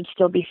 solids should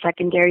still be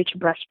secondary to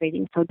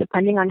breastfeeding. So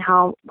depending on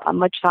how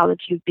much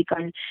solids you've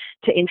begun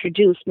to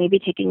introduce, maybe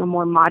taking a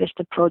more modest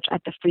approach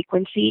at the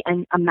frequency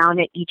and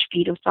amount at each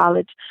feed of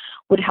solids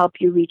would help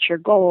you reach your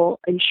goal,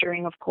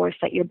 ensuring, of course,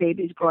 that your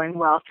baby is growing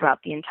well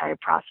throughout the entire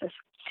process.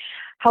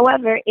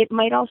 However, it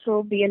might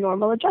also be a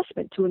normal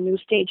adjustment to a new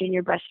stage in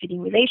your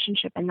breastfeeding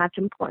relationship, and that's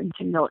important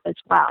to note as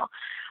well.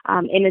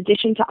 In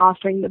addition to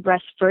offering the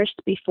breast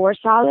first before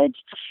solids,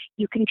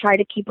 you can try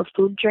to keep a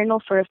food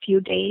journal for a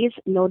few days,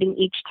 noting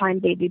each time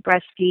baby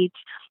breastfeeds,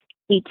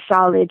 eats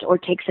solids, or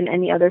takes in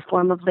any other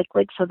form of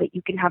liquid so that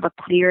you can have a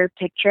clearer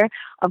picture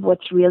of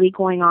what's really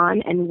going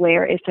on and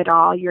where, if at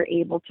all, you're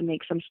able to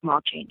make some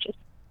small changes.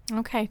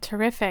 Okay,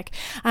 terrific.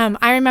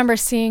 I remember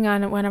seeing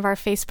on one of our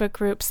Facebook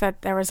groups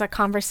that there was a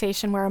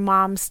conversation where a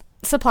mom's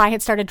supply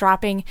had started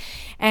dropping,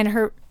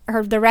 and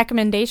the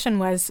recommendation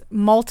was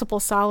multiple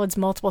solids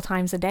multiple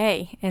times a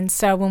day. And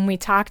so when we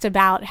talked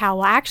about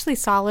how actually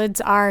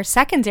solids are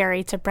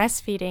secondary to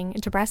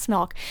breastfeeding, to breast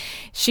milk,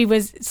 she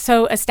was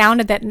so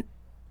astounded that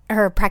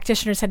her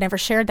practitioners had never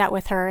shared that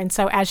with her. And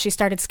so as she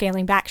started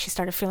scaling back, she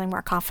started feeling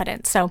more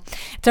confident. So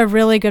it's a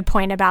really good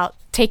point about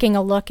taking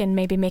a look and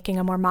maybe making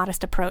a more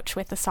modest approach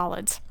with the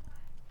solids.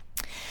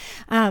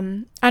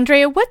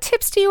 Andrea, what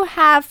tips do you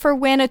have for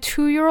when a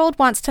 2-year-old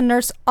wants to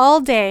nurse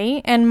all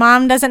day and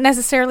mom doesn't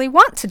necessarily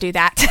want to do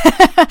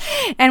that?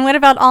 And what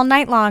about all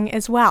night long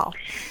as well?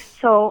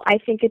 So I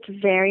think it's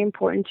very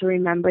important to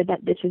remember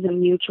that this is a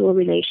mutual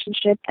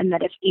relationship, and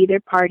that if either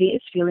party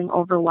is feeling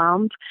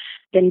overwhelmed,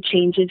 then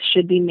changes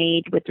should be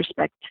made with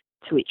respect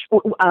to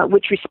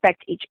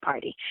each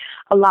party.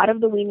 A lot of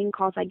the weaning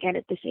calls I get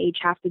at this age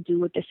have to do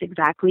with this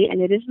exactly,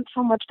 and it isn't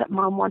so much that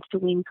mom wants to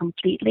wean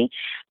completely,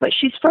 but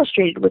she's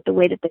frustrated with the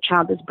way that the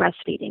child is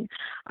breastfeeding.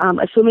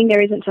 Assuming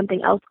there isn't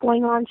something else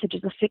going on, such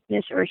as a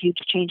sickness or a huge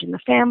change in the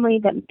family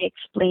that may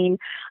explain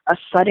a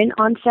sudden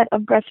onset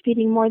of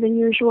breastfeeding more than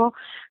usual,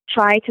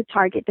 try to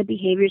target the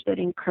behaviors that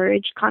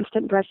encourage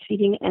constant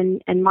breastfeeding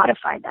and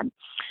modify them.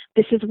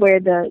 This is where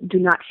the do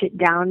not sit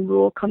down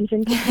rule comes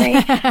into play.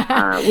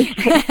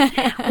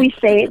 We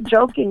say it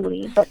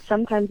jokingly, but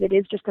sometimes it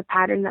is just a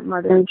pattern that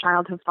mother and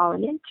child have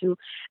fallen into,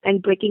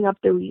 and breaking up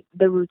the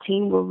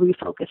routine will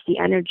refocus the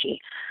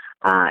energy.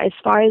 As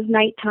far as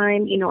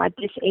nighttime, at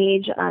this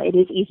age, it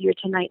is easier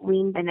to night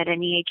wean than at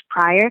any age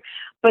prior,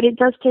 but it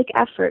does take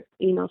effort,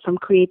 some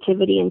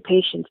creativity and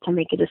patience to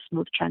make it a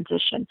smooth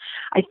transition.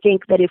 I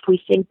think that if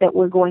we think that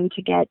we're going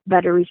to get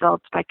better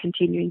results by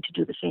continuing to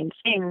do the same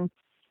thing,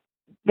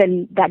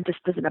 then that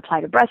just doesn't apply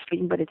to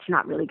breastfeeding, but it's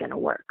not really going to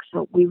work.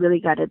 So we really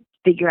got to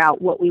figure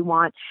out what we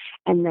want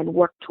and then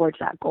work towards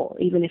that goal,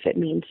 even if it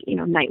means,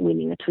 night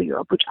weaning a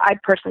 2-year-old, which I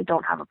personally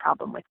don't have a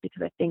problem with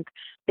because I think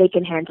they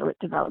can handle it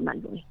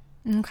developmentally.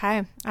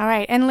 Okay. All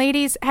right. And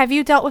ladies, have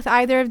you dealt with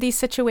either of these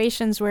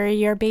situations where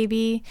your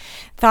baby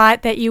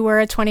thought that you were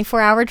a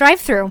 24-hour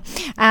drive-through?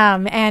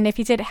 And if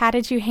you did, how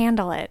did you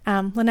handle it?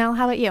 Linnell,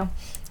 how about you?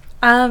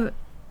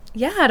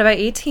 Yeah, at about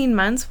 18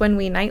 months when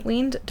we night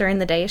weaned during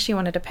the day, she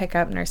wanted to pick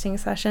up nursing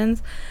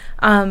sessions.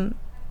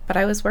 But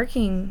I was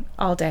working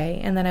all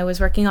day and then I was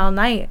working all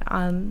night.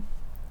 And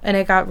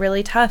it got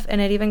really tough.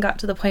 And it even got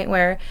to the point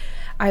where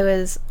I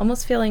was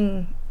almost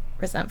feeling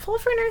resentful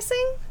for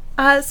nursing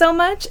so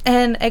much.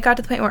 And it got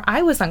to the point where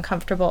I was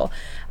uncomfortable.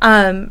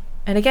 And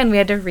again, we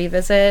had to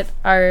revisit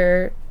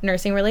our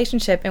nursing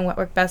relationship and what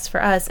worked best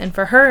for us. And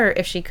for her,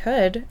 if she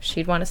could,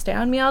 she'd want to stay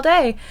on me all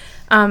day.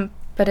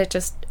 But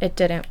it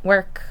didn't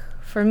work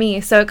for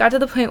me. So it got to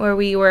the point where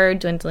we were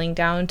dwindling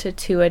down to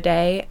 2 a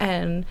day,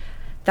 and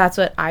that's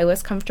what I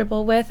was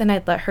comfortable with, and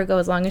I'd let her go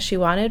as long as she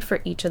wanted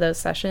for each of those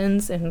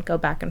sessions and go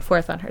back and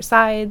forth on her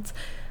sides.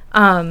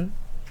 But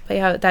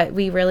yeah, that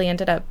we really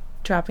ended up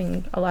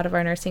dropping a lot of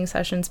our nursing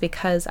sessions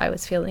because I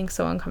was feeling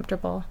so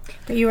uncomfortable.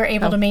 But you were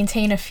able to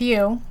maintain a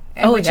few,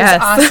 which yes.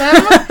 is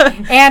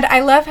awesome. And I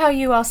love how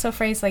you also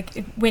phrase,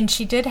 like, when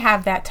she did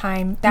have that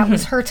time, that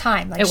was her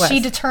time. Like, she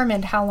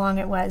determined how long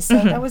it was. So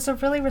that was a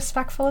really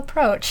respectful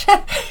approach.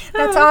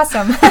 That's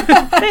awesome.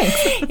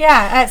 Thanks.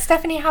 Yeah.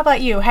 Stephanie, how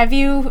about you? Have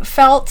you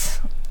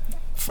felt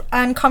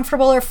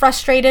uncomfortable or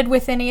frustrated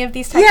with any of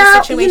these types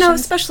of situations?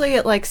 Especially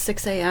at like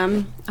 6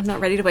 a.m. I'm not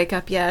ready to wake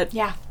up yet.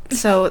 Yeah.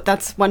 So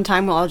that's one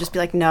time where I'll just be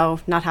like, no,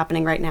 not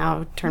happening right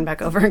now. Turn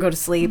back over and go to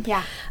sleep.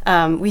 Yeah.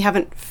 We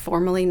haven't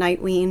formally night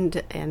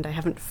weaned, and I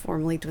haven't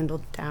formally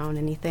dwindled down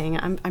anything.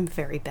 I'm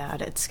very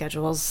bad at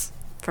schedules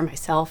for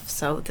myself,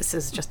 so this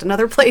is just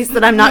another place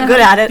that I'm not good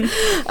at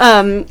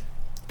it.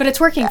 But it's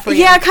working for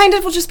you. Yeah, kind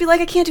of. We'll just be like,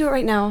 I can't do it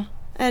right now.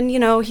 And,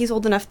 he's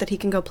old enough that he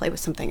can go play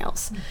with something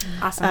else.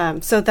 Mm-hmm.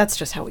 Awesome. So that's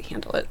just how we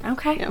handle it.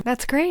 Okay. Yeah.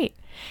 That's great.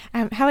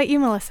 How about you,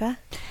 Melissa?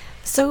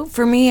 So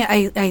for me,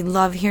 I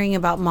love hearing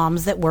about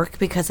moms that work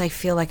because I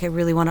feel like I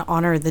really want to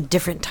honor the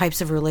different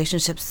types of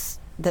relationships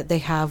that they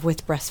have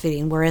with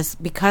breastfeeding. Whereas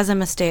because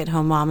I'm a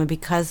stay-at-home mom and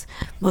because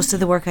most of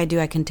the work I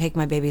do, I can take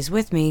my babies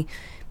with me,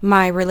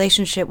 my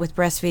relationship with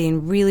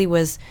breastfeeding really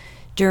was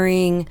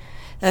during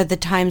the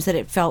times that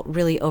it felt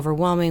really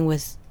overwhelming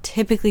was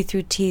typically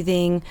through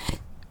teething,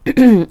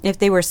 if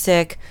they were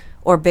sick,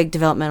 or big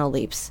developmental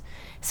leaps.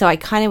 So I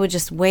kind of would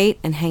just wait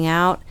and hang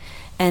out.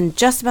 And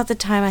just about the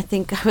time I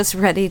think I was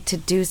ready to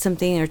do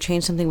something or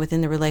change something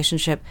within the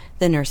relationship,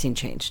 the nursing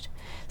changed.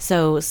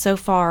 So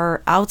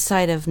far,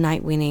 outside of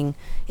night weaning,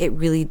 it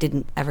really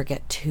didn't ever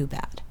get too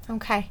bad.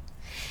 Okay.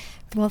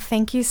 Well,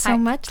 thank you so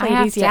much, ladies.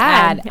 I have to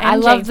add, I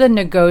love the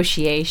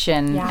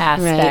negotiation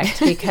aspect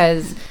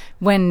because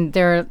when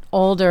they're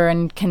older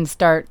and can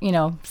start,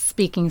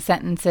 speaking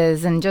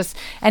sentences and just,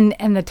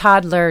 and the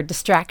toddler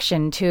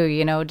distraction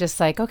too, just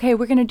like, okay,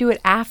 we're going to do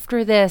it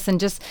after this. And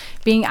just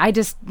being,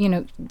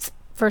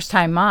 first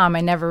time mom,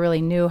 I never really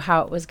knew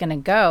how it was going to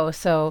go.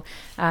 So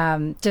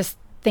just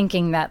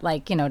thinking that,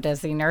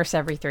 does he nurse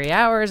every 3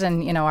 hours?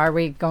 And, are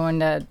we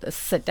going to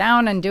sit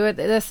down and do it?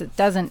 It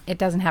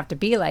doesn't have to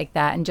be like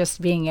that. And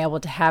just being able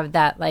to have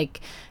that,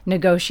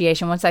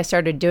 negotiation. Once I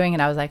started doing it,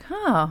 I was like,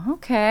 oh,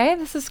 okay,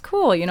 this is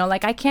cool.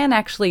 I can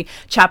actually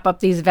chop up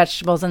these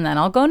vegetables and then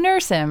I'll go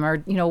nurse him or,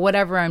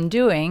 whatever I'm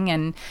doing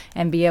and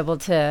be able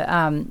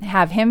to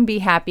have him be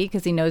happy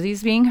because he knows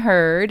he's being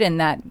heard and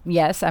that,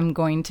 yes, I'm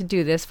going to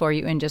do this for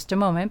you in just a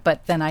moment,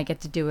 but then I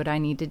get to do what I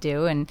need to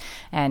do. And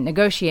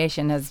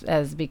negotiation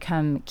has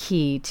become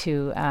key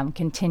to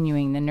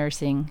continuing the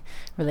nursing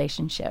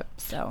relationship.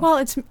 So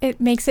well, it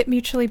makes it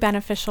mutually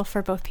beneficial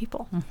for both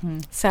people.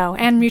 Mm-hmm. So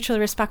and mutually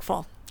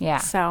respectful. Yeah.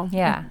 So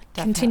yeah,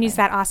 continues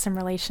that awesome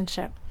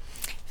relationship.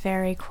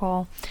 Very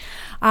cool.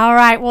 All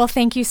right. Well,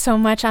 thank you so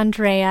much,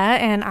 Andrea,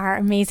 and our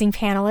amazing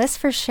panelists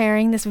for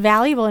sharing this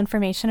valuable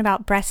information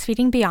about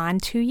breastfeeding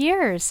beyond 2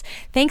 years.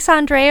 Thanks,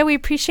 Andrea. We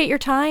appreciate your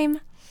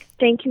time.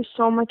 Thank you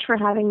so much for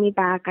having me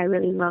back. I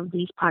really love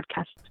these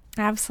podcasts.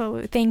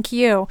 Absolutely. Thank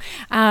you.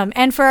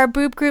 And for our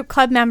Boob Group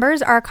Club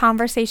members, our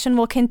conversation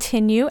will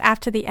continue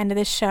after the end of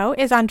this show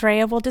as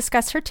Andrea will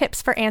discuss her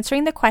tips for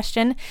answering the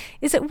question,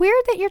 is it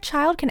weird that your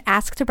child can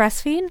ask to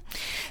breastfeed?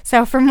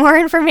 So for more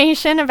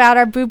information about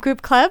our Boob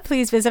Group Club,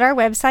 please visit our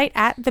website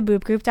at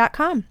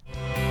theboobgroup.com.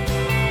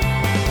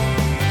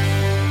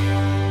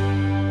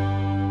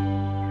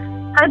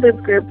 Hi,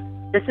 Boob Group.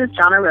 This is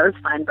Jonna Rose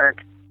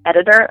Feinberg,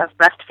 editor of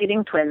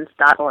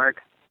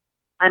breastfeedingtwins.org.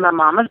 I'm a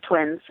mom of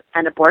twins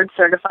and a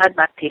board-certified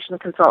lactation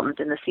consultant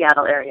in the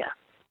Seattle area.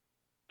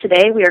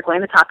 Today, we are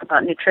going to talk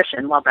about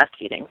nutrition while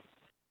breastfeeding.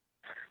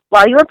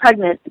 While you were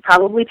pregnant, you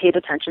probably paid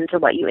attention to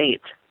what you ate,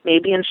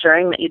 maybe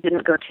ensuring that you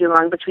didn't go too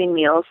long between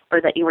meals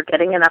or that you were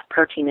getting enough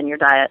protein in your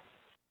diet.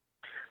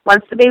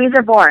 Once the babies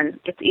are born,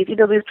 it's easy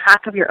to lose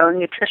track of your own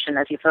nutrition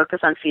as you focus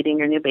on feeding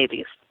your new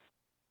babies.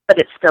 But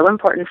it's still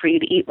important for you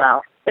to eat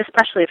well,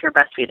 especially if you're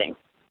breastfeeding.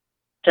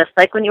 Just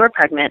like when you were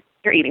pregnant,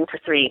 you're eating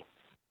for 3.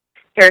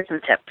 Here are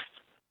some tips.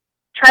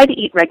 Try to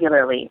eat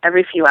regularly,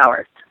 every few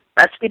hours.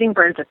 Breastfeeding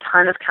burns a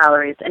ton of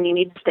calories, and you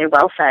need to stay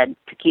well fed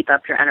to keep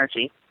up your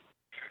energy.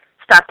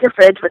 Stock your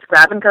fridge with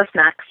grab-and-go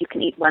snacks you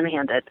can eat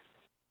one-handed.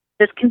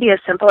 This can be as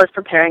simple as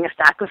preparing a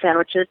stack of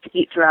sandwiches to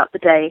eat throughout the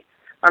day,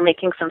 or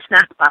making some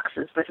snack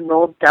boxes with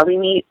rolled deli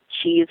meat,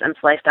 cheese, and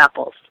sliced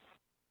apples.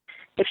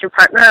 If your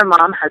partner or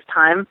mom has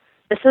time,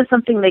 this is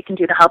something they can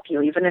do to help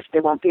you, even if they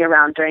won't be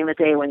around during the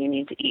day when you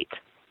need to eat.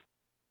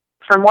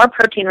 For more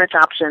protein-rich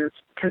options,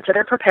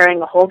 consider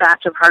preparing a whole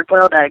batch of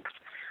hard-boiled eggs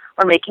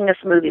or making a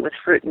smoothie with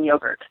fruit and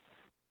yogurt.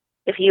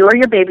 If you or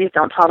your babies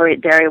don't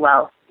tolerate dairy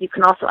well, you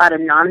can also add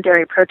a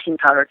non-dairy protein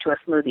powder to a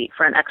smoothie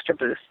for an extra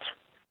boost.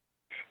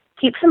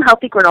 Keep some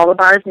healthy granola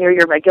bars near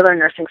your regular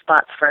nursing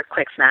spots for a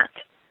quick snack.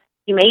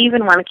 You may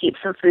even want to keep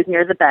some food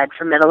near the bed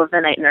for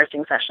middle-of-the-night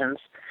nursing sessions,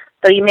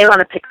 though you may want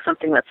to pick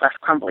something that's less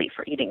crumbly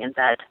for eating in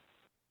bed.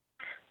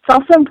 It's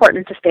also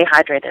important to stay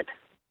hydrated.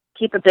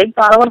 Keep a big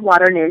bottle of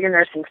water near your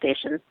nursing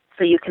station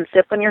so you can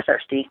sip when you're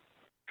thirsty.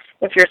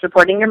 If you're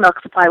supporting your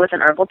milk supply with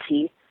an herbal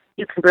tea,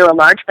 you can brew a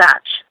large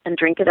batch and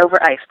drink it over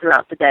ice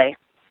throughout the day.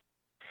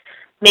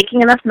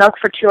 Making enough milk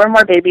for 2 or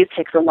more babies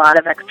takes a lot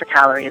of extra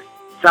calories.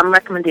 Some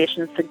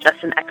recommendations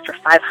suggest an extra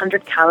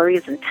 500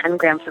 calories and 10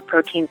 grams of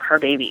protein per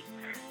baby.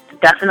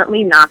 It's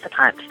definitely not the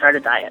time to start a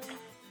diet.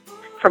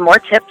 For more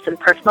tips and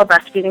personal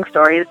breastfeeding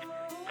stories,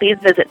 please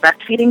visit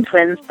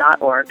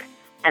breastfeedingtwins.org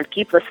and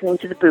keep listening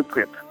to the Boob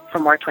Group for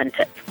more twin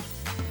tips.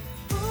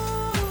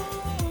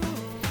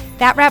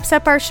 That wraps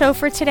up our show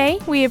for today.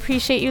 We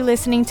appreciate you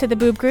listening to the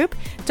Boob Group.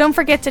 Don't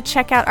forget to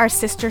check out our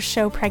sister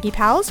show, Preggy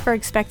Pals, for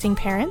expecting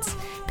parents,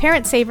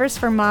 Parent Savers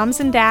for moms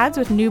and dads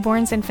with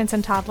newborns, infants,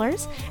 and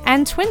toddlers,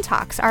 and Twin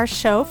Talks, our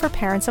show for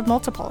parents of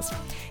multiples.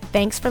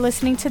 Thanks for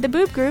listening to the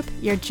Boob Group,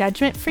 your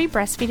judgment-free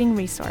breastfeeding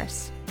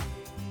resource.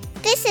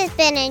 This has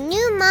been a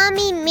New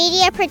Mommy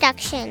Media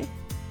production.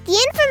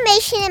 The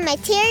information and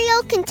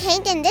material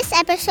contained in this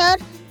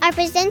episode are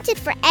presented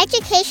for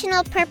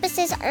educational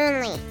purposes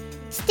only.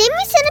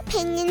 Statements and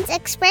opinions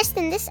expressed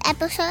in this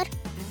episode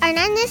are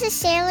not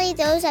necessarily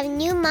those of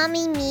New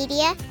Mommy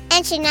Media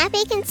and should not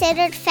be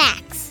considered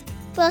facts.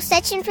 While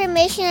such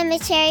information and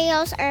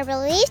materials are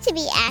believed to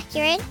be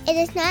accurate, it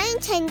is not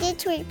intended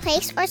to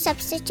replace or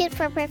substitute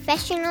for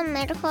professional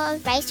medical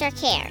advice or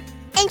care,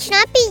 and should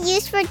not be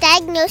used for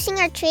diagnosing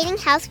or treating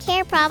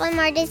healthcare problem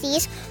or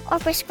disease or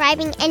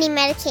prescribing any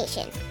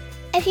medication.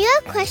 If you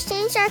have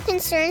questions or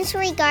concerns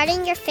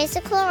regarding your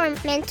physical or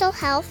mental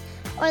health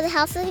or the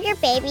health of your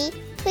baby,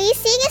 please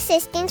seek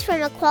assistance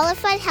from a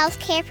qualified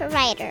healthcare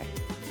provider.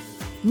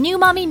 New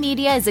Mommy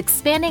Media is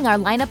expanding our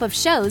lineup of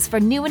shows for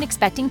new and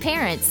expecting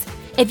parents.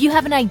 If you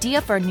have an idea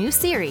for a new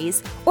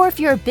series, or if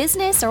you're a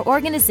business or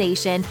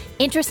organization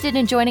interested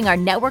in joining our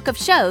network of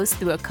shows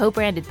through a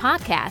co-branded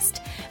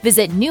podcast,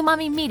 visit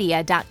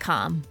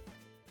newmommymedia.com.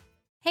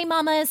 Hey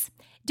mamas,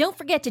 don't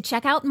forget to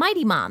check out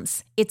Mighty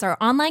Moms. It's our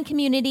online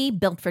community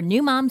built for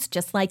new moms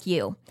just like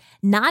you.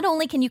 Not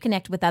only can you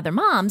connect with other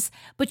moms,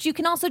 but you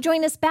can also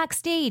join us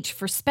backstage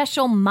for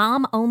special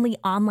mom-only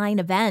online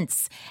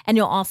events. And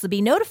you'll also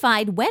be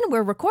notified when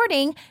we're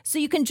recording so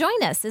you can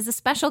join us as a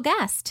special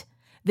guest.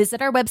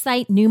 Visit our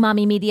website,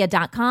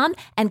 newmommymedia.com,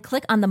 and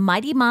click on the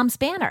Mighty Moms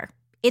banner.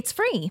 It's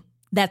free.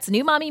 That's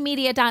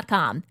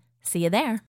newmommymedia.com. See you there.